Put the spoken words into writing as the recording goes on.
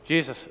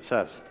Jesus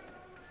says,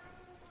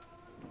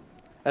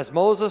 "As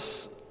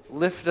Moses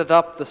lifted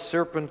up the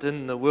serpent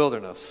in the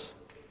wilderness,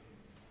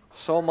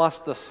 so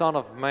must the Son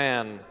of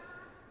Man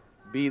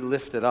be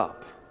lifted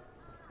up,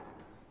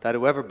 that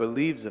whoever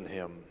believes in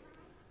him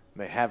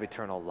may have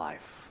eternal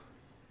life."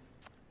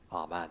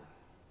 Amen.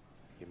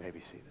 You may be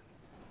seated.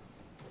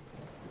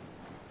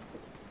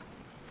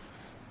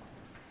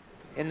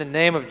 In the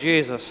name of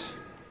Jesus,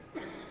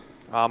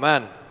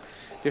 amen.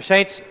 Dear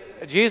saints,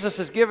 Jesus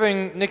is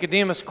giving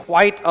Nicodemus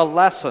quite a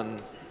lesson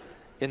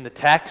in the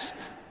text,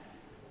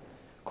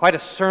 quite a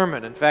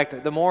sermon. In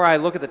fact, the more I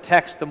look at the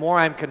text, the more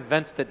I'm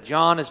convinced that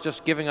John is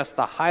just giving us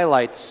the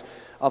highlights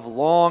of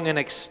long and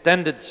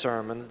extended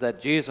sermons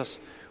that Jesus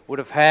would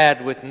have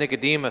had with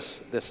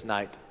Nicodemus this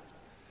night.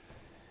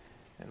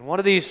 In one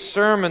of these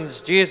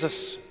sermons,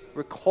 Jesus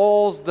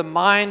recalls the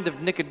mind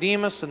of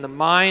Nicodemus and the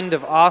mind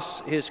of us,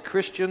 his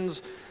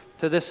Christians,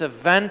 to this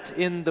event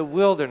in the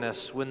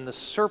wilderness when the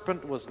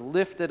serpent was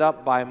lifted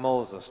up by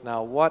Moses.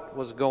 Now, what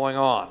was going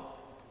on?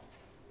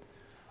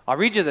 I'll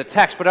read you the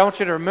text, but I want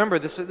you to remember,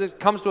 this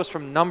comes to us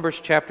from Numbers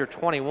chapter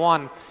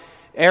 21.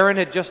 Aaron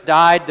had just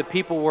died. The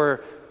people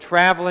were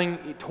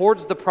traveling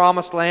towards the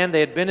promised land.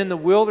 They had been in the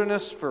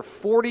wilderness for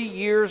 40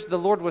 years. The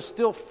Lord was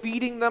still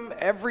feeding them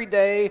every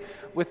day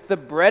with the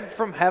bread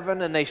from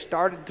heaven, and they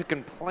started to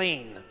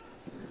complain.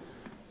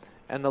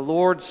 And the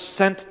Lord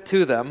sent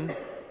to them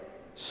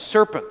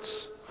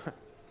serpents.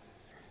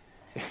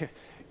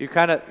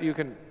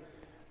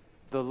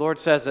 The Lord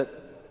says that,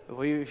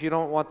 well, if you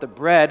don't want the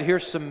bread,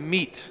 here's some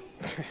meat,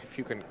 if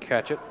you can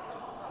catch it.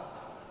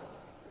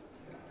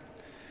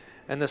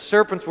 And the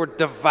serpents were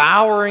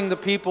devouring the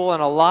people,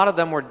 and a lot of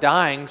them were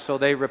dying, so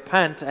they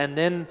repent, and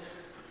then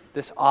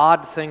this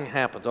odd thing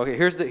happens. Okay,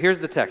 here's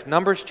the text.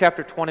 Numbers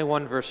chapter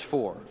 21, verse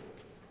 4.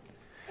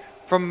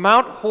 From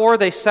Mount Hor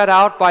they set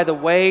out by the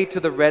way to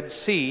the Red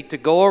Sea to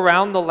go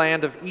around the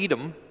land of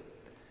Edom,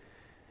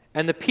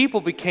 and the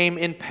people became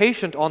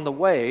impatient on the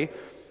way,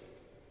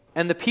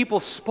 and the people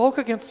spoke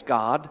against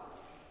God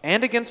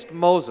and against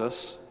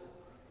Moses.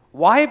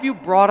 "Why have you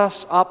brought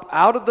us up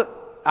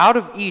out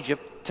of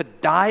Egypt to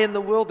die in the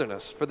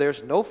wilderness? For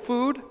there's no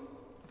food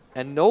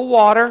and no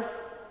water,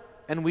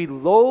 and we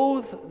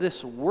loathe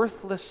this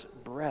worthless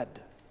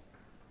bread."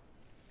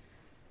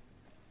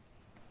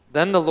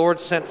 Then the Lord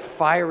sent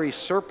fiery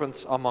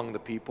serpents among the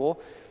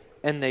people,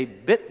 and they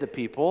bit the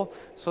people,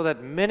 so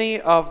that many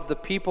of the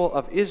people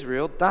of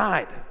Israel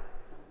died.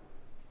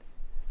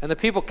 And the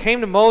people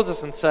came to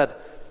Moses and said,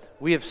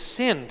 "We have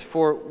sinned,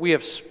 for we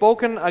have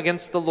spoken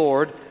against the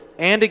Lord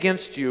and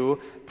against you.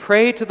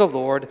 Pray to the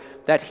Lord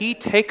that he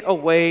take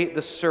away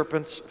the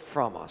serpents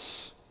from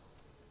us."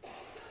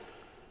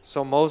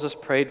 So Moses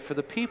prayed for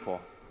the people.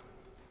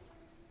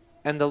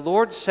 And the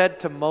Lord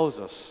said to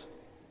Moses,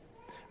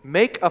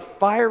 "Make a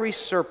fiery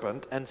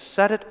serpent and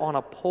set it on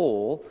a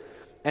pole,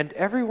 and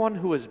everyone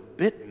who is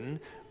bitten,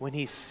 when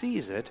he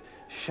sees it,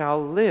 shall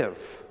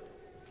live."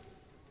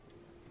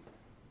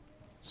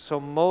 So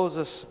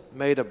Moses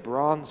made a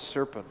bronze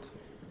serpent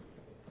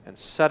and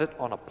set it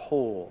on a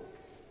pole.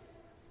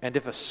 And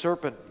if a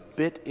serpent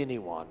bit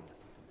anyone,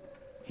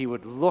 he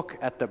would look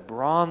at the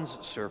bronze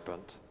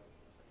serpent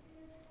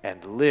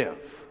and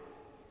live.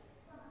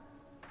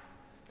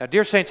 Now,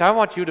 dear saints, I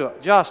want you to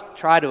just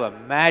try to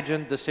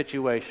imagine the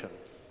situation.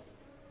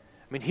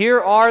 I mean,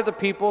 here are the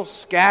people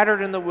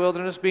scattered in the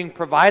wilderness, being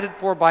provided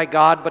for by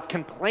God, but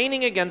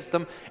complaining against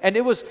them. And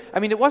it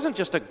wasn't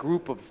just a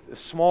group of a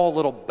small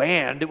little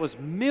band. It was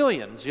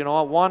millions,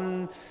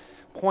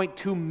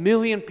 1.2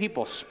 million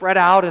people spread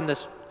out in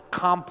this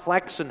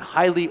complex and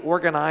highly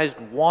organized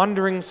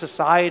wandering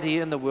society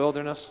in the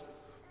wilderness.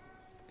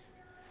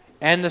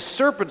 And the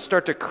serpents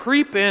start to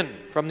creep in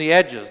from the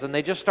edges, and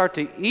they just start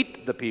to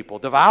eat the people,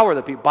 devour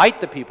the people,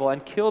 bite the people,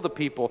 and kill the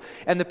people.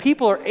 And the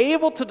people are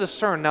able to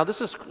discern, now this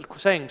is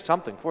saying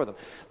something for them,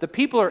 the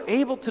people are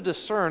able to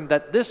discern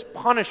that this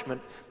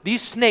punishment,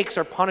 these snakes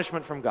are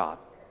punishment from God.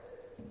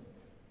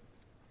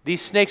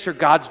 These snakes are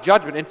God's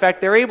judgment. In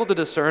fact, they're able to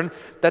discern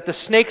that the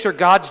snakes are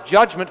God's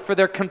judgment for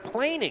their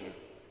complaining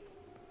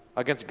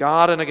against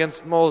God and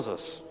against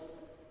Moses.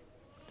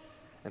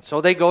 And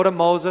so they go to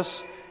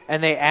Moses,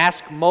 and they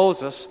ask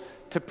Moses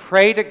to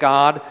pray to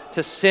God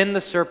to send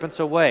the serpents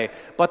away.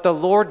 But the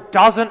Lord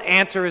doesn't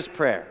answer his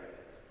prayer.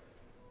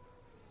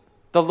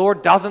 The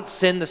Lord doesn't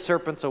send the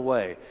serpents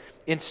away.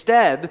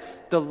 Instead,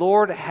 the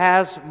Lord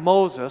has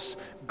Moses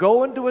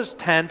go into his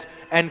tent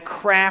and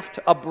craft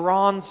a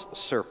bronze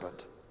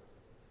serpent.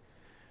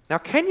 Now,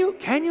 can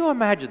you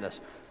imagine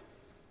this?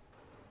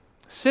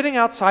 Sitting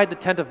outside the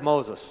tent of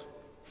Moses.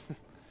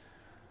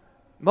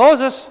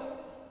 "Moses,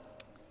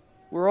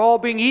 we're all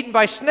being eaten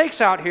by snakes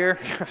out here.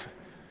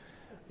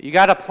 You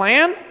got a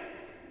plan?"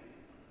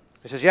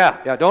 He says,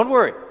 yeah, don't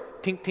worry.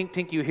 Tink, tink,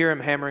 tink, you hear him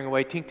hammering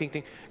away. Tink, tink,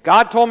 tink.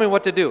 "God told me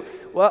what to do."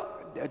 "Well,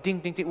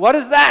 tink, tink, tink. What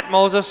is that,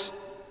 Moses?"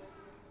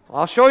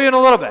 "I'll show you in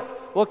a little bit."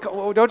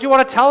 "Well, don't you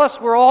want to tell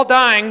us? We're all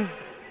dying."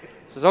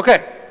 He says,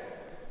 "Okay.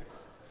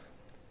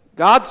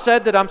 God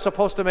said that I'm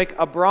supposed to make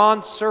a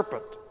bronze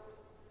serpent.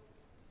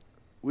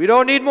 We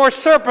don't need more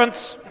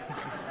serpents."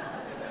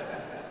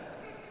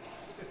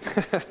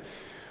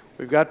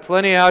 We've got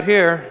plenty out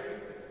here.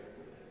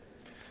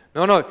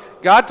 No.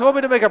 God told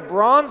me to make a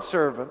bronze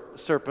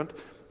serpent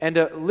and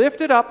to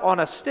lift it up on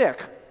a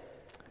stick.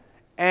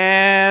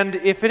 And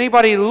if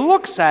anybody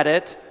looks at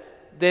it,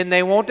 then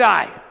they won't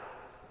die.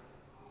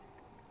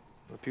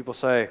 People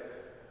say,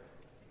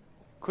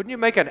 couldn't you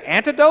make an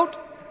antidote?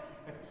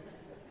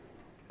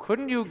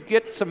 Couldn't you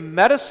get some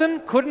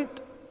medicine? Couldn't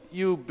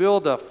you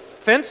build a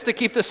fence to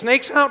keep the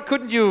snakes out?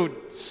 Couldn't you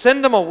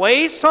send them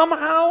away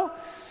somehow?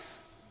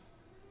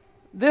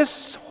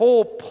 This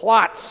whole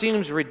plot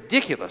seems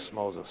ridiculous,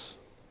 Moses.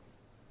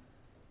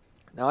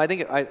 Now, I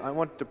think I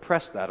want to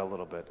press that a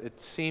little bit. It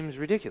seems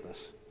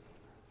ridiculous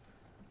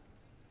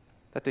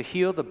that to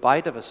heal the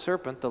bite of a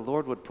serpent, the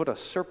Lord would put a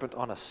serpent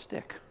on a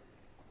stick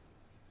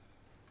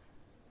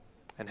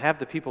and have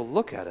the people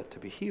look at it to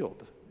be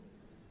healed.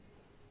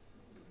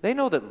 They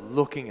know that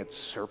looking at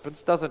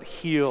serpents doesn't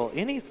heal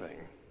anything.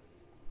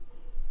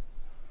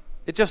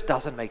 It just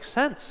doesn't make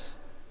sense.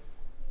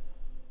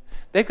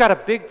 They've got a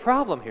big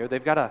problem here.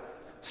 They've got a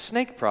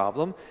snake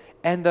problem,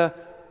 and the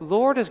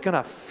Lord is going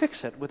to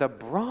fix it with a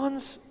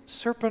bronze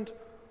serpent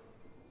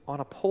on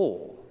a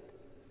pole.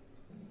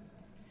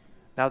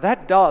 Now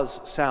that does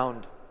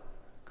sound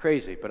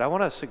crazy, but I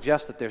want to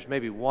suggest that there's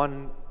maybe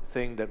one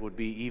thing that would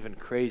be even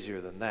crazier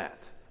than that.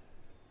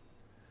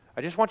 I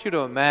just want you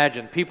to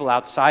imagine people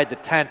outside the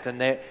tent,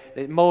 and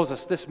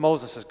Moses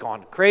has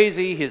gone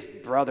crazy. His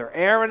brother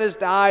Aaron has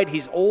died.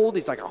 He's old.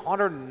 He's like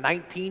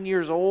 119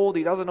 years old.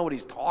 He doesn't know what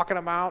he's talking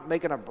about,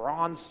 making a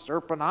bronze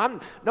serpent.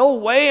 No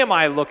way am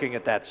I looking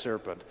at that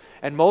serpent.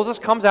 And Moses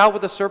comes out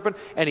with the serpent,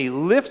 and he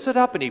lifts it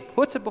up, and he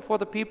puts it before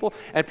the people,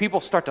 and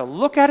people start to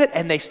look at it,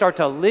 and they start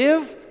to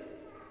live.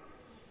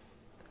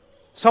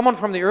 Someone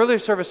from the earlier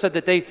service said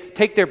that they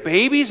take their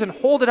babies and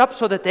hold it up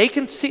so that they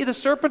can see the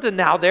serpent, and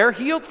now they're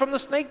healed from the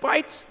snake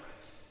bites.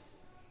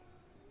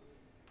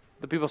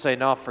 The people say,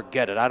 no,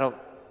 forget it.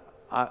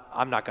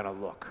 I'm not going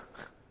to look.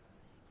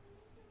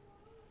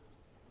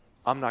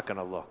 I'm not going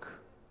to look.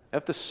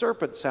 If the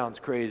serpent sounds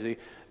crazy,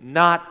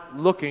 not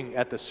looking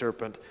at the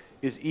serpent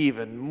is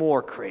even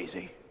more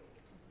crazy.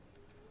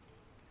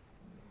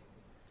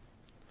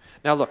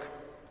 Now look.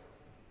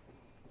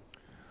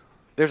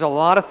 There's a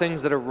lot of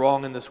things that are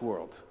wrong in this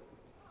world.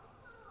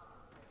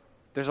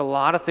 There's a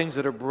lot of things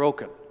that are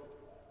broken.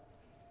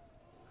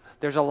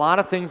 There's a lot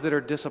of things that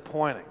are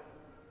disappointing.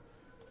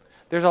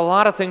 There's a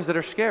lot of things that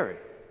are scary.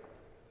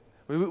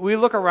 We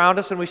look around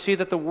us and we see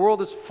that the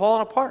world is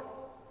falling apart.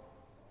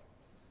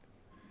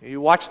 You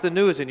watch the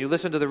news and you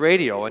listen to the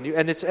radio,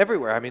 and it's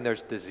everywhere. I mean,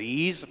 there's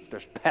disease,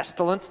 there's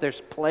pestilence,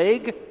 there's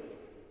plague,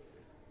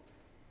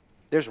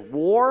 there's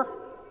war,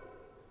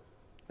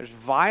 there's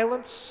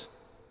violence,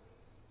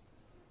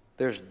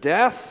 there's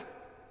death.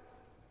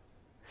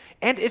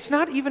 And it's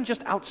not even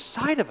just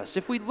outside of us.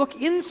 If we look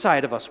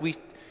inside of us,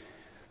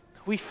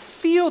 we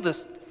feel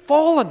this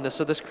fallenness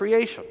of this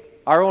creation.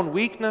 Our own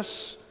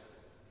weakness,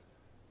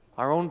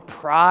 our own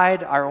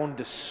pride, our own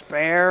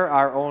despair,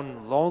 our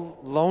own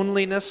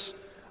loneliness,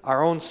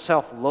 our own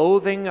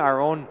self-loathing, our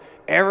own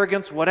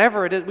arrogance,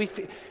 whatever it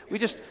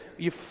is,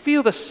 you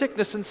feel the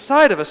sickness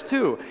inside of us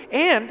too.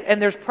 And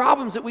there's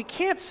problems that we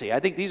can't see. I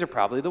think these are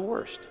probably the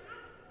worst.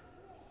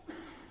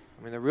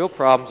 I mean, the real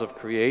problems of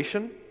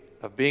creation,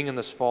 of being in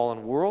this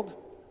fallen world,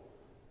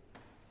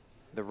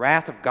 the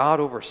wrath of God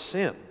over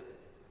sin,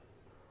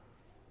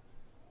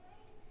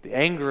 the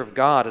anger of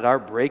God at our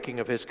breaking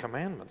of His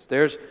commandments.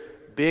 There's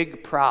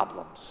big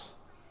problems.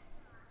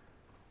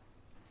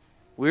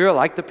 We're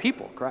like the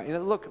people.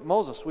 Look,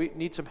 Moses, we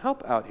need some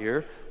help out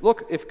here.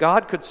 Look, if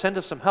God could send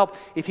us some help,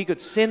 if He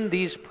could send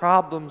these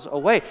problems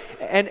away.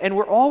 And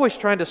we're always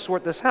trying to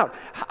sort this out.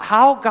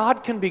 How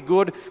God can be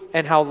good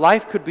and how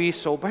life could be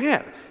so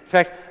bad. In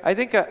fact, I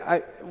think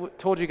I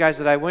told you guys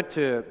that I went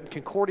to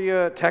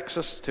Concordia,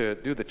 Texas to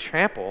do the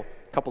chapel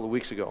a couple of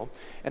weeks ago,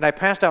 and I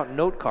passed out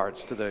note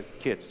cards to the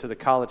kids, to the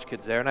college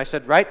kids there, and I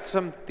said, write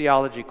some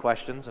theology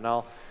questions, and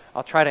I'll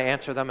try to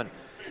answer them.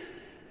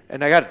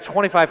 And I got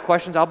 25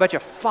 questions. I'll bet you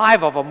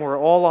 5 of them were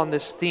all on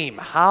this theme.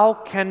 How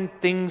can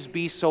things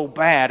be so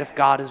bad if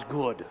God is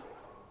good?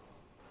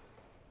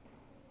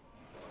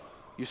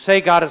 You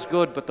say God is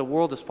good, but the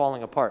world is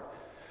falling apart.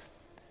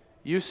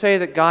 You say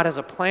that God has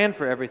a plan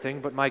for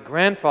everything, but my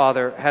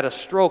grandfather had a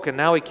stroke and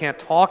now he can't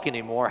talk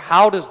anymore.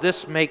 How does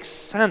this make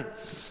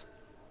sense?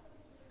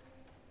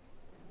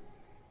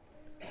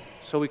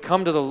 So we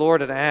come to the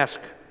Lord and ask,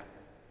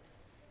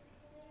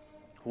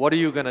 what are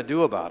you going to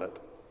do about it?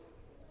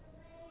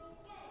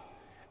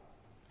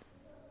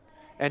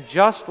 And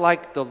just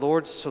like the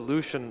Lord's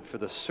solution for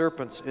the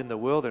serpents in the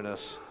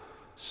wilderness,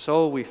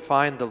 so we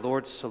find the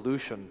Lord's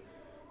solution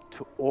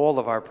to all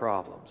of our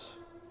problems.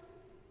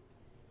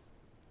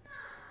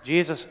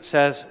 Jesus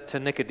says to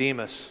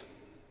Nicodemus,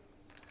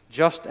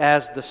 just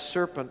as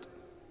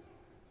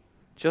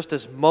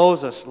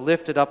Moses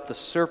lifted up the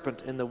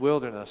serpent in the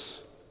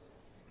wilderness,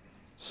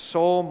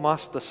 so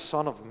must the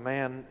Son of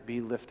Man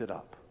be lifted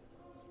up,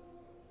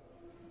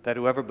 that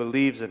whoever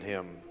believes in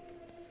Him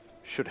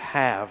should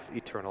have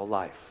eternal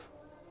life.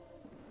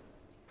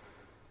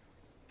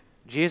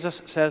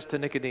 Jesus says to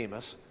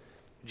Nicodemus,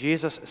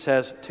 Jesus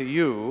says to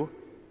you,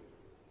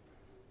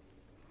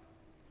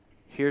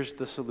 here's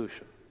the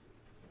solution.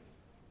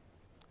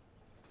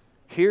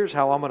 Here's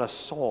how I'm going to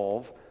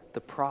solve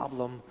the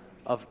problem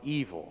of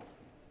evil.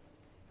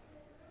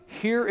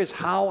 Here is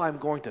how I'm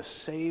going to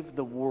save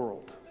the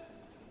world.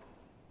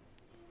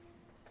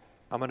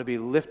 I'm going to be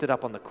lifted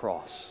up on the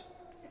cross.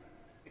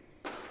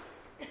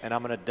 And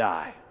I'm going to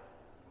die.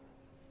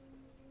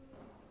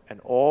 And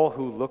all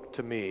who look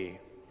to me,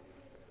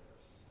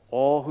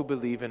 all who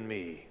believe in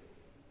me,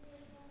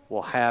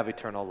 will have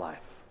eternal life.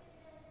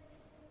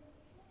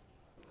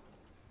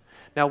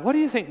 Now, what do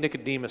you think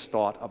Nicodemus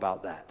thought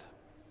about that?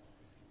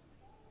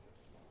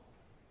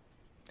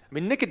 I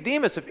mean,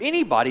 Nicodemus, if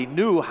anybody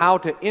knew how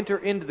to enter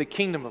into the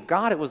kingdom of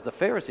God, it was the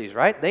Pharisees,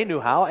 right? They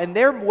knew how, and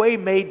their way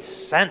made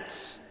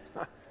sense.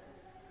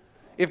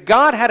 If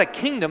God had a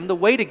kingdom, the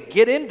way to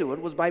get into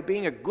it was by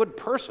being a good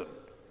person,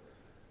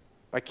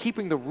 by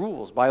keeping the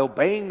rules, by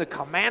obeying the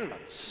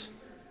commandments.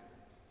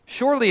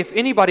 Surely if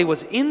anybody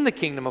was in the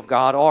kingdom of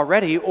God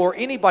already, or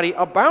anybody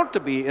about to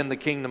be in the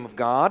kingdom of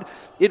God,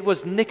 it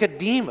was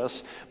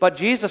Nicodemus. But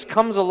Jesus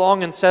comes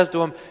along and says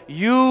to him,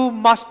 you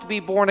must be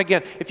born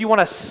again. If you want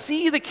to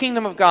see the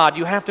kingdom of God,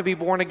 you have to be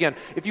born again.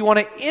 If you want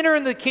to enter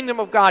in the kingdom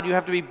of God, you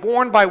have to be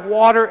born by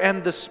water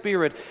and the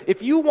Spirit.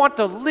 If you want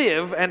to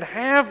live and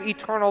have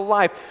eternal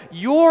life,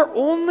 your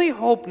only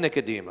hope,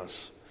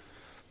 Nicodemus,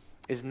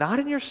 is not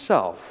in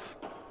yourself.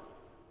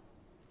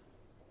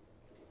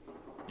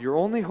 Your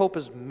only hope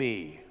is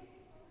me,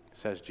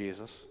 says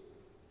Jesus.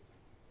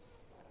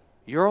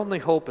 Your only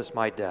hope is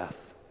my death.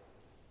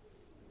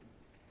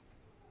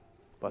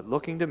 But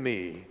looking to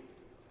me,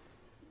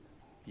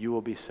 you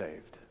will be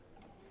saved.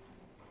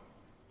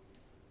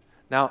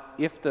 Now,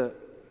 if the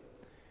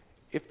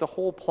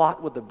whole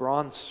plot with the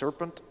bronze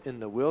serpent in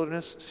the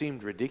wilderness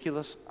seemed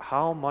ridiculous,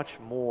 how much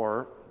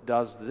more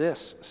does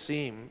this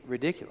seem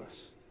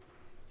ridiculous?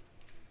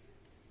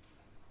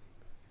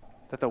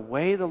 That the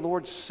way the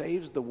Lord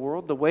saves the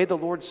world, the way the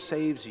Lord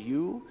saves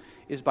you,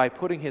 is by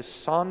putting His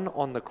Son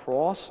on the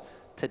cross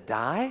to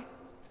die?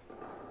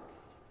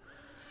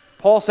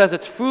 Paul says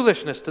it's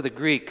foolishness to the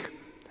Greek,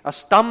 a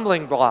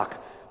stumbling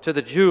block to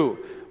the Jew.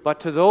 But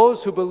to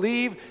those who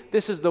believe,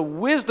 this is the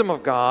wisdom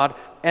of God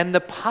and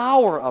the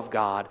power of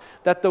God,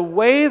 that the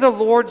way the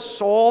Lord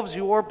solves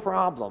your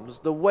problems,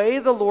 the way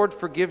the Lord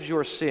forgives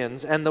your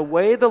sins, and the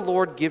way the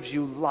Lord gives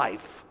you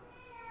life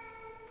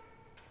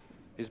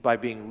is by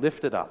being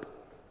lifted up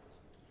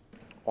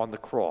on the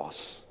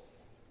cross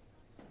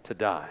to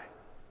die.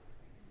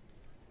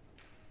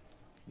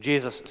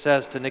 Jesus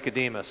says to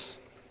Nicodemus,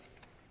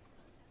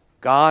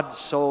 God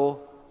so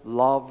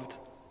loved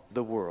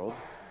the world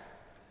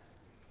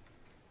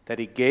that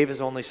He gave His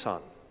only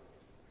Son,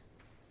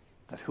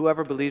 that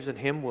whoever believes in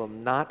Him will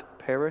not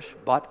perish,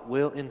 but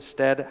will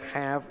instead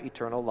have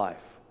eternal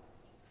life.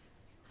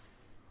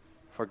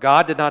 For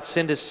God did not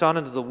send His Son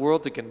into the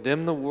world to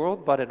condemn the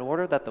world, but in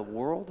order that the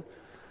world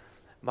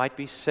might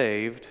be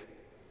saved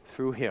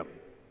through Him,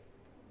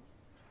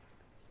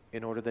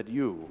 in order that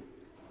you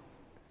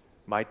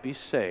might be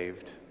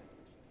saved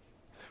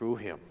through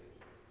Him.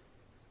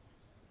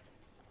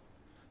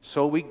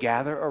 So we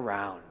gather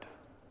around,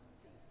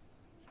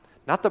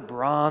 not the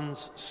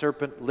bronze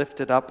serpent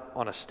lifted up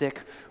on a stick,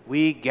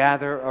 we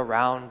gather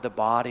around the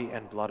body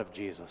and blood of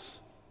Jesus.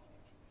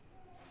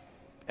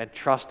 And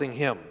trusting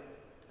Him,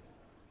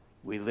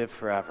 we live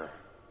forever.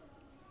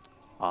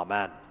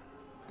 Amen.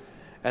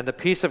 And the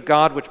peace of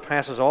God, which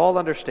passes all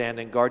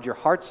understanding, guard your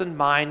hearts and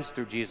minds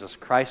through Jesus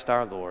Christ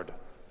our Lord.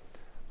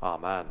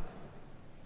 Amen.